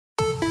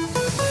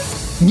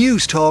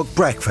News Talk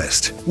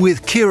Breakfast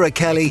with Ciara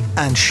Kelly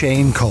and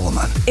Shane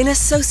Coleman. In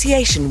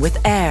association with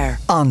AIR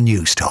On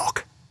News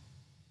Talk.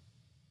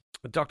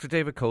 Dr.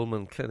 David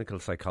Coleman, clinical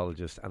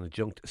psychologist and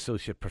adjunct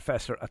associate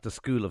professor at the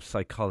School of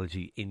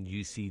Psychology in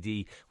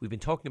UCD. We've been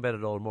talking about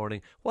it all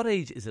morning. What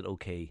age is it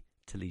okay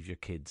to leave your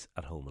kids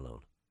at home alone?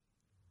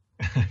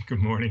 Good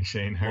morning,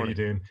 Shane. How Morning.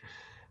 are you doing?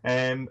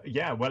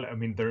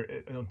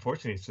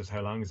 Unfortunately, it's just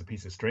how long is a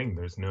piece of string.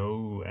 There's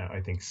no,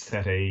 I think,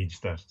 set age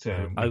that...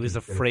 I was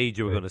afraid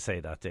you were going to say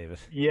that, David.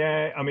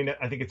 Yeah,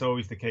 I think it's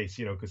always the case,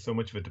 because so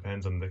much of it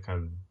depends on the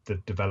kind of the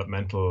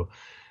developmental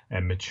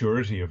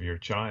maturity of your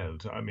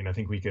child. I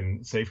think we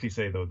can safely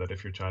say, though, that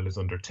if your child is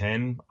under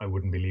 10, I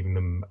wouldn't be leaving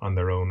them on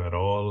their own at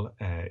all.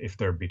 If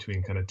they're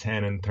between kind of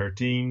 10 and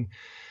 13,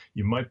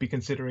 you might be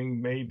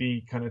considering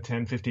maybe kind of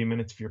 10, 15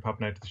 minutes if you're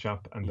popping out to the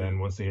shop. And then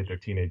once they hit their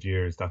teenage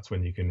years, that's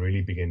when you can really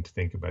begin to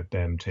think about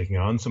them taking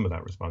on some of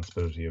that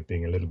responsibility of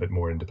being a little bit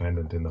more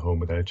independent in the home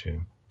without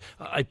you.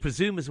 I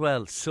presume as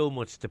well, so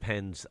much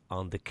depends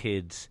on the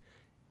kids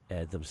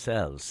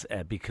themselves,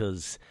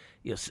 because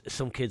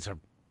some kids are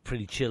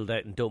pretty chilled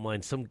out and don't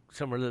mind. Some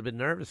are a little bit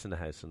nervous in the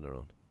house on their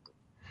own.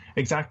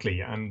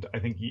 Exactly. And I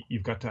think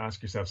you've got to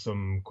ask yourself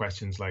some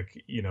questions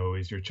like,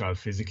 is your child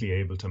physically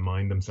able to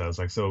mind themselves?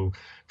 Like, so,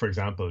 for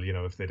example,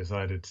 if they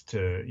decided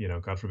to,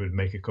 God forbid,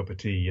 make a cup of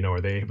tea, are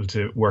they able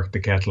to work the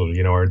kettle,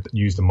 or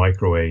use the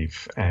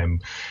microwave?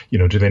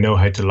 Do they know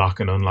how to lock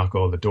and unlock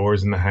all the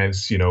doors in the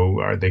house?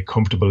 Are they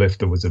comfortable if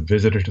there was a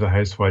visitor to the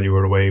house while you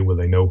were away? Will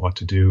they know what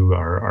to do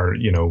or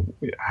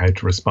how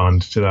to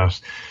respond to that?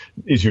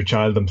 Is your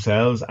child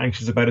themselves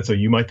anxious about it? So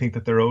you might think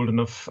that they're old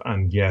enough,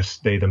 and yet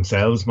they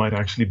themselves might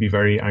actually be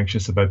very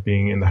anxious about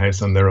being in the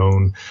house on their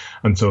own.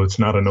 And so it's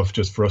not enough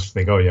just for us to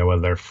think, oh yeah,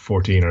 well, they're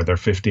 14 or they're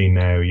 15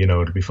 now,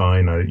 it'll be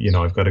fine. Or,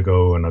 I've got to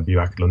go and I'll be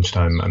back at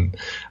lunchtime. And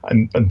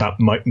that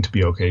mightn't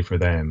be okay for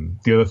them.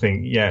 The other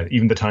thing,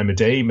 even the time of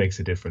day makes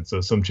a difference.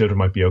 So some children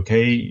might be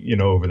okay,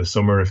 over the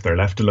summer if they're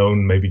left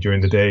alone, maybe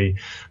during the day.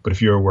 But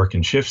if you're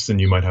working shifts and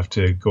you might have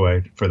to go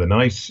out for the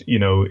night,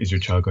 is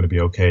your child going to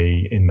be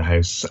okay in the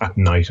house at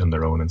night on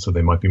their own? And so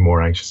they might be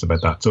more anxious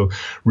about that. So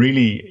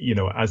really,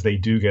 as they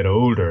do get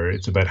older,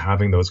 it's about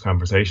having those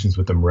conversations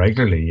with them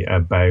regularly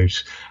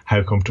about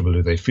how comfortable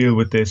do they feel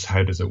with this?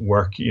 How does it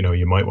work?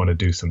 You might want to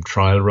do some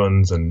trial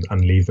runs and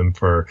leave them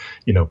for,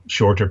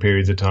 shorter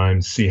periods of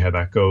time, see how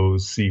that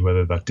goes, see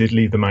whether that did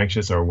leave them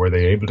anxious or were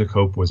they able to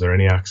cope? Was there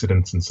any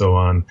accidents and so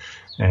on?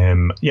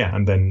 And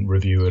then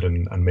review it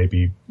and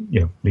maybe,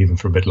 leave them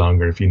for a bit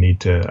longer if you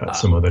need to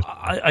some other.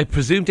 I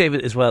presume,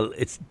 David, as well,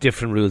 it's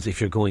different rules if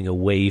you're going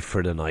away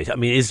for the night.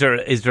 Is there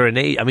an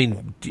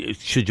age?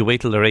 Should you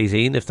wait till they're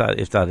 18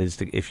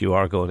 if you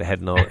are going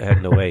heading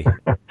away?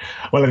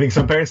 Well, I think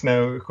some parents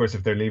now, of course,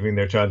 if they're leaving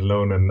their child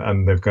alone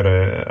and they've got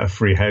a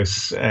free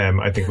house,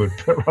 I think would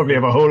probably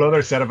have a whole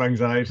other set of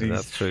anxieties.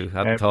 That's true.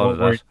 Hadn't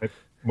thought of that.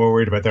 More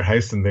worried about their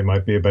house than they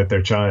might be about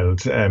their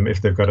child,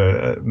 if they've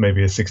got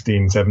maybe a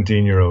 16,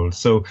 17-year-old.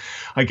 So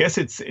I guess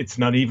it's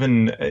not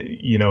even,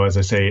 as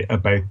I say,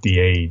 about the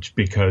age,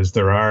 because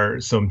there are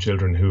some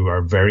children who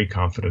are very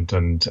confident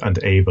and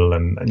able.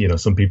 And,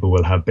 some people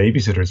will have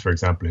babysitters, for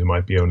example, who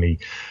might be only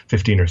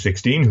 15 or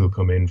 16 who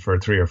come in for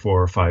 3 or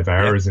 4 or 5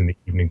 hours in the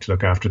evening to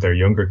look after their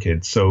younger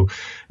kids. So,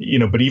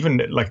 but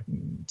even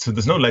so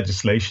there's no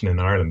legislation in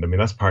Ireland.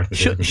 That's part of the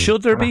difficulty.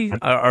 Should there be?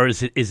 Or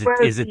is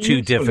it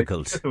too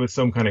difficult? There was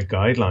some kind of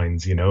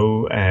guidelines,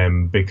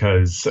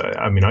 because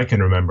I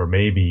can remember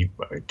maybe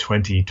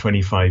 20,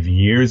 25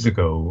 years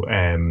ago,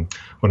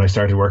 when I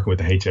started working with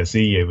the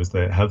HSE, it was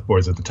the health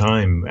boards at the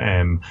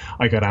time,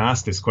 I got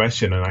asked this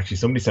question, and actually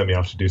somebody sent me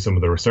off to do some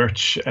of the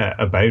research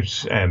about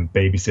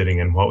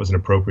babysitting and what was an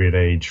appropriate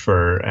age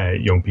for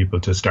young people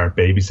to start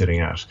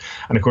babysitting at.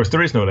 And of course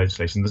there is no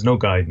legislation, there's no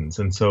guidance.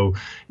 And so,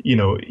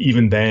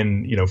 even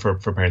then,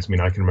 for parents,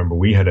 I can remember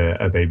we had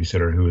a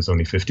babysitter who was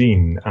only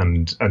 15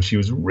 and she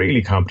was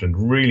really competent,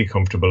 really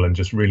comfortable and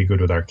just really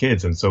good with our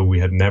kids, and so we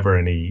had never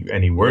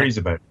any worries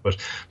about it.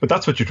 But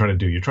that's what you're trying to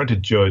do. You're trying to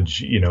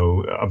judge,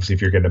 obviously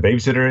if you're getting a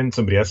babysitter in,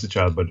 somebody else's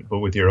child,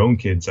 but with your own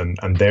kids and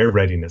their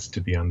readiness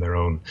to be on their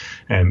own.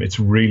 It's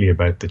really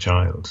about the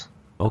child.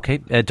 Okay,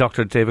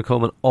 Dr. David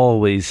Coleman,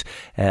 always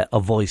a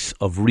voice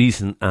of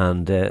reason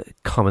and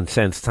common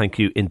sense. Thank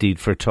you indeed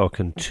for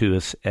talking to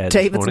us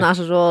David's not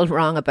at all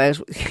wrong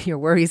about your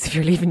worries if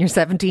you're leaving your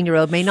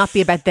 17-year-old. May not be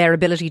about their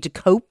ability to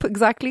cope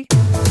exactly.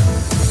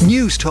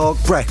 News Talk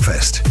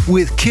Breakfast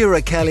with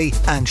Ciara Kelly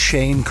and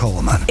Shane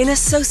Coleman. In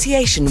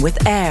association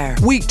with AIR.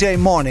 Weekday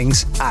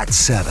mornings at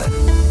 7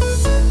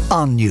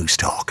 on News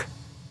Talk.